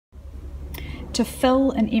To fill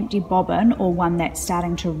an empty bobbin or one that's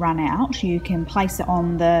starting to run out, you can place it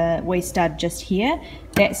on the wee stud just here.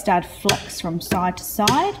 That stud flicks from side to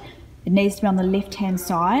side. It needs to be on the left hand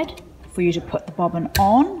side for you to put the bobbin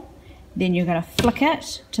on. Then you're going to flick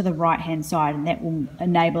it to the right hand side, and that will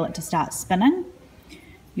enable it to start spinning.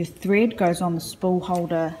 Your thread goes on the spool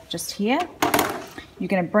holder just here. You're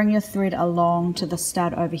going to bring your thread along to the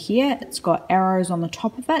stud over here. It's got arrows on the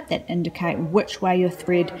top of it that indicate which way your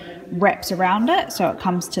thread wraps around it. So it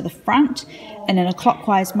comes to the front, and in a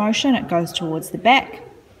clockwise motion it goes towards the back.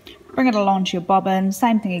 Bring it along to your bobbin,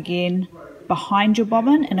 same thing again, behind your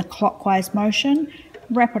bobbin in a clockwise motion.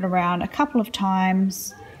 Wrap it around a couple of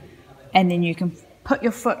times, and then you can put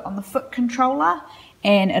your foot on the foot controller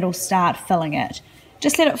and it'll start filling it.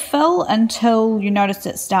 Just let it fill until you notice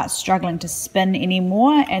it starts struggling to spin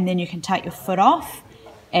anymore, and then you can take your foot off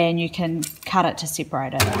and you can cut it to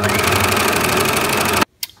separate it.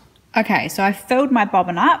 Okay, so I filled my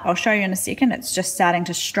bobbin up. I'll show you in a second. It's just starting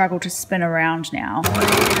to struggle to spin around now.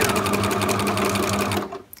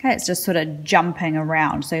 Okay, it's just sort of jumping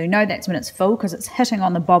around. So you know that's when it's full because it's hitting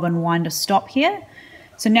on the bobbin winder stop here.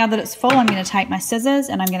 So now that it's full, I'm going to take my scissors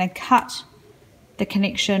and I'm going to cut the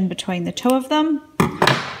connection between the two of them.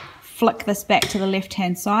 Flick this back to the left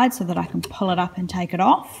hand side so that I can pull it up and take it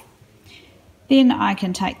off. Then I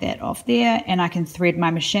can take that off there and I can thread my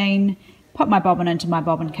machine, put my bobbin into my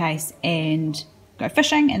bobbin case and go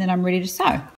fishing, and then I'm ready to sew.